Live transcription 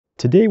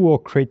Today we'll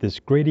create this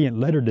gradient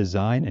letter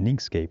design in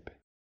Inkscape.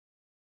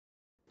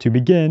 To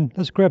begin,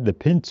 let's grab the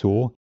pen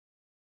tool,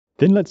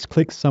 then let's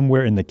click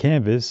somewhere in the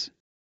canvas,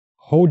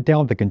 hold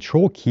down the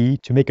Control key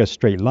to make a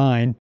straight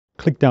line,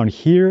 click down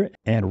here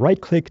and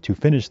right-click to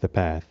finish the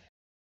path.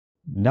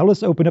 Now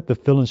let's open up the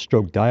Fill and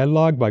Stroke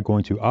dialog by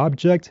going to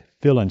Object,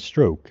 Fill and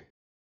Stroke.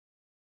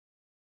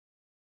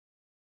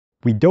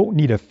 We don't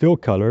need a fill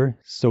color,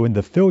 so in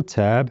the Fill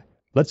tab,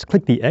 let's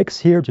click the X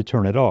here to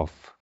turn it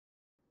off.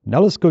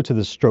 Now let's go to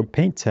the Stroke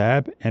Paint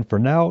tab, and for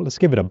now, let's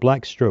give it a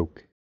black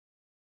stroke.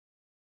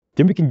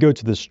 Then we can go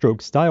to the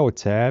Stroke Style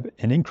tab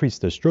and increase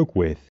the stroke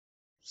width.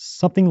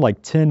 Something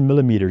like 10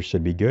 millimeters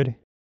should be good.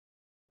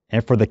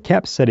 And for the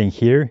cap setting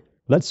here,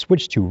 let's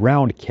switch to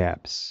round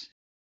caps.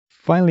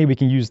 Finally, we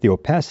can use the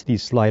opacity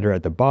slider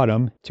at the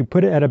bottom to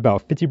put it at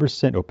about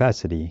 50%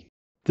 opacity.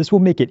 This will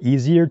make it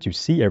easier to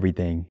see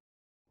everything.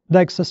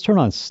 Next, let's turn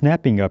on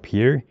snapping up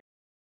here.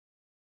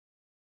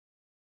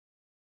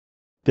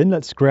 Then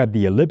let's grab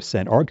the ellipse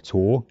and arc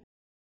tool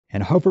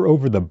and hover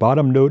over the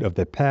bottom node of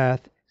the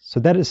path so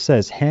that it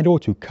says handle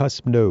to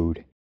cusp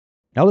node.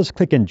 Now let's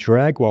click and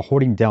drag while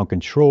holding down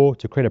Control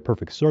to create a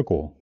perfect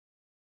circle.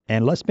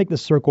 And let's make the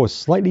circle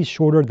slightly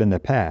shorter than the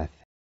path.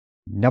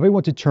 Now we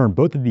want to turn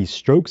both of these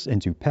strokes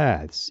into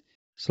paths.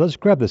 So let's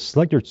grab the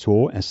selector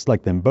tool and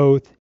select them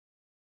both.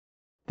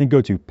 Then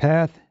go to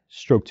Path,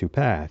 Stroke to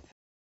Path.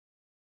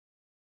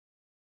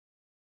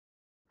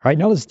 Alright,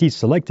 now let's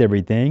deselect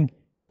everything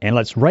and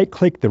let's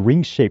right-click the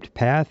ring-shaped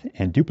path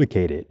and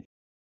duplicate it.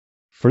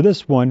 For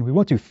this one, we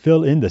want to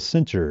fill in the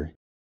center.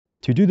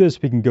 To do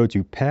this, we can go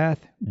to Path,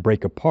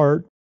 Break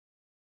Apart.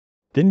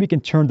 Then we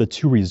can turn the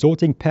two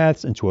resulting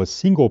paths into a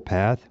single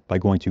path by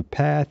going to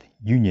Path,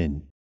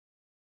 Union.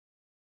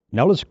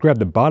 Now let's grab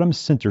the bottom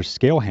center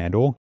scale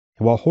handle,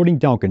 and while holding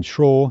down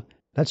Control,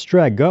 let's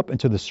drag up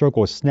until the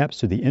circle snaps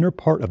to the inner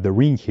part of the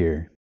ring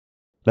here.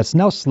 Let's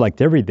now select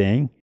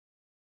everything.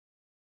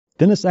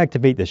 Then let's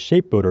activate the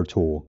Shape Builder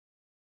tool.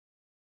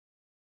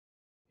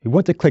 We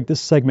want to click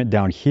this segment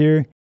down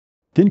here,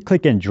 then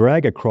click and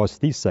drag across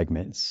these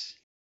segments.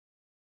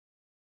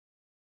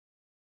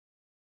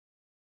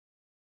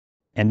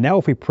 And now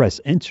if we press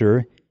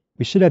Enter,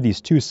 we should have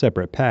these two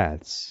separate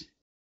paths.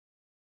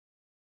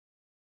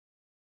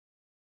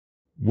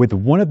 With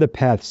one of the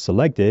paths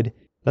selected,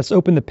 let's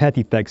open the Path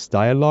Effects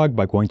dialog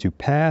by going to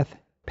Path,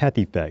 Path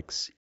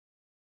Effects.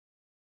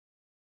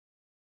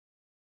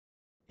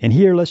 And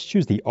here, let's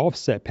choose the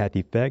Offset Path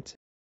Effect.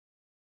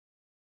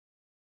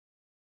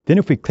 Then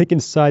if we click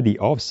inside the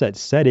Offset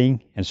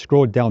setting and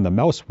scroll down the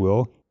mouse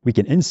wheel, we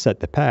can inset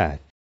the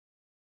path.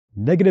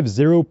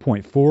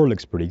 -0.4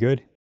 looks pretty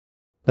good.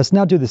 Let's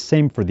now do the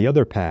same for the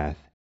other path.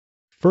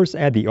 First,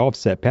 add the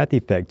Offset Path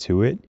Effect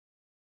to it.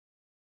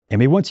 And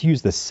we want to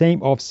use the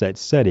same offset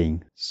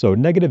setting, so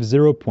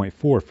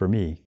 -0.4 for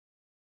me.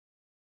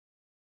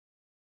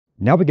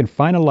 Now we can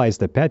finalize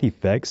the path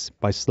effects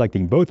by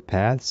selecting both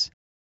paths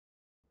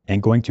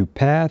and going to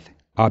Path,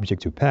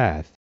 Object to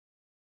Path.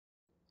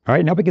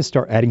 Alright, now we can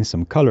start adding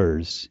some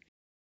colors.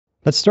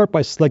 Let's start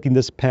by selecting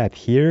this path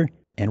here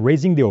and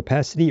raising the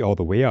opacity all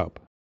the way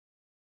up.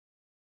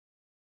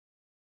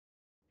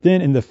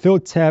 Then in the Fill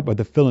tab of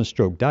the Fill and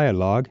Stroke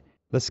dialog,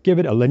 let's give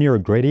it a linear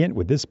gradient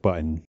with this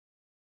button.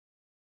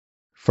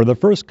 For the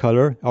first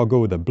color, I'll go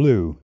with a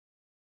blue.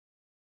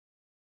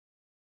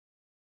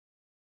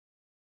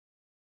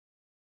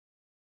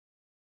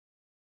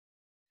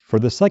 For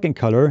the second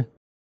color,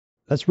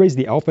 let's raise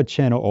the alpha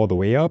channel all the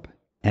way up,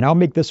 and I'll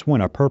make this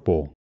one a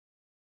purple.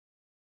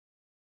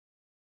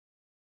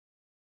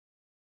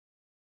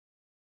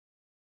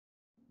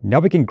 Now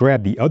we can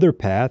grab the other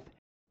path,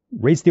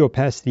 raise the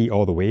opacity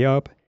all the way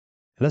up,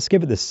 and let's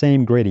give it the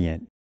same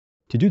gradient.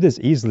 To do this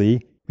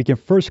easily, we can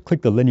first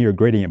click the linear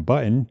gradient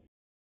button,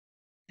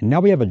 and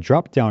now we have a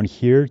drop down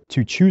here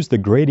to choose the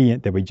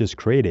gradient that we just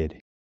created.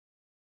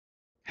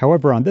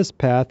 However, on this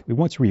path, we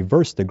want to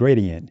reverse the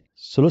gradient,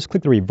 so let's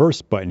click the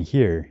reverse button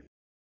here.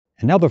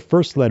 And now the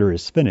first letter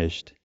is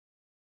finished.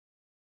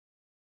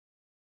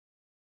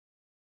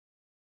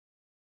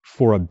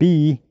 For a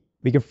B,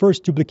 we can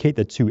first duplicate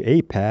the two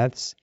A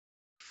paths,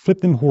 flip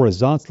them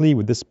horizontally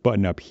with this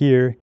button up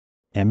here,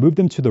 and move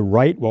them to the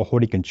right while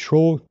holding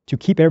Control to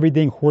keep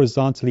everything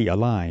horizontally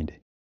aligned.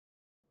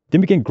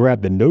 Then we can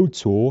grab the Node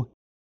tool,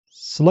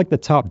 select the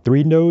top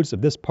 3 nodes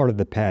of this part of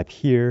the path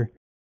here,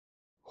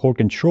 hold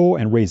Control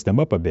and raise them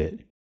up a bit.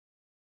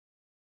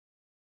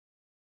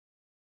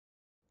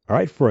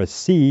 Alright, for a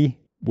C,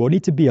 we'll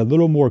need to be a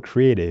little more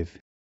creative.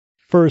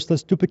 First,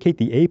 let's duplicate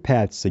the A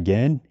paths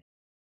again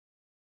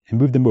and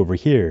move them over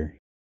here.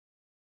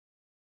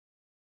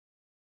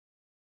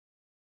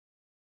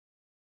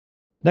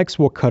 Next,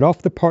 we'll cut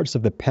off the parts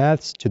of the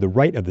paths to the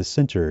right of the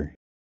center.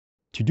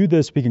 To do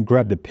this, we can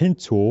grab the Pen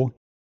tool,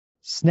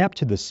 snap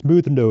to the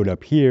smooth node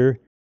up here,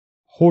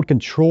 hold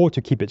Control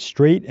to keep it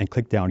straight and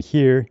click down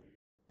here,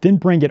 then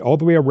bring it all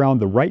the way around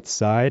the right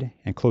side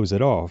and close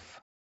it off.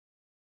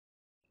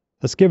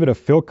 Let's give it a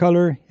fill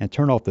color and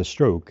turn off the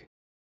stroke.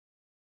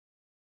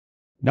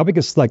 Now we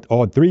can select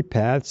all 3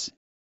 paths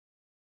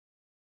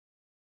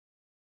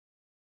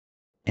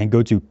and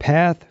go to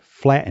Path,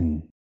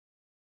 Flatten.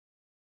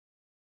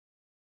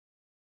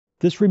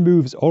 This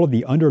removes all of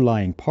the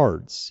underlying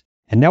parts,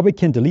 and now we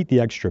can delete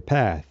the extra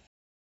path.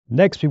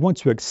 Next, we want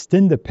to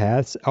extend the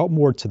paths out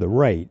more to the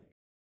right.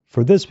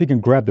 For this, we can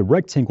grab the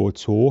rectangle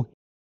tool,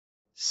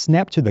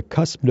 snap to the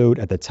cusp node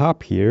at the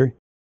top here,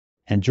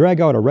 and drag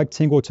out a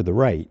rectangle to the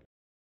right.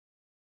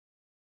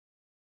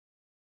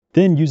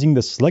 Then, using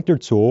the selector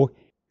tool,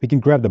 we can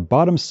grab the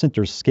bottom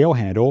center scale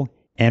handle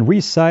and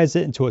resize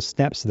it until it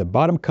snaps to the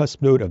bottom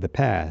cusp node of the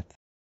path.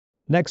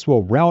 Next,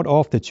 we'll round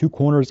off the two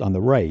corners on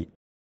the right.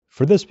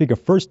 For this, we can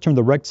first turn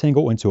the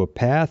rectangle into a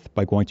path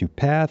by going to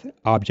Path,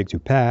 Object to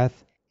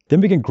Path.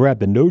 Then we can grab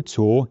the Node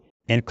tool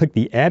and click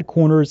the Add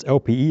Corners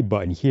LPE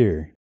button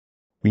here.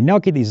 We now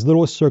get these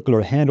little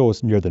circular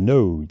handles near the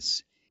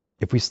nodes.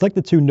 If we select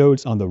the two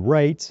nodes on the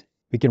right,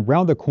 we can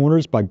round the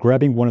corners by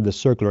grabbing one of the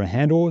circular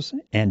handles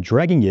and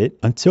dragging it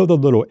until the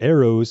little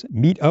arrows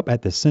meet up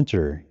at the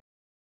center.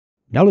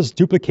 Now let's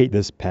duplicate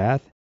this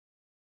path.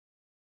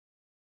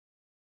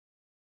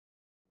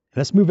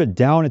 Let's move it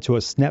down until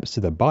it snaps to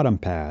the bottom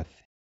path.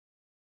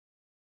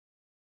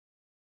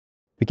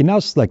 We can now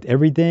select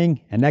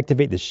everything and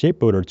activate the Shape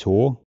Builder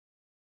tool.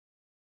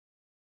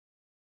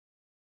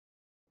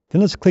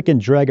 Then let's click and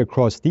drag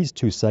across these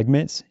two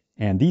segments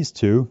and these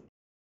two,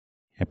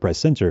 and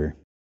press Enter.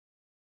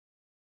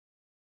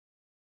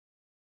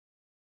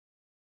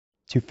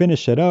 To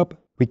finish it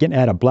up, we can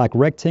add a black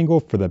rectangle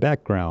for the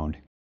background.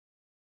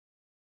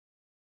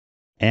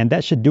 And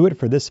that should do it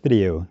for this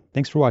video.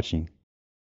 Thanks for watching.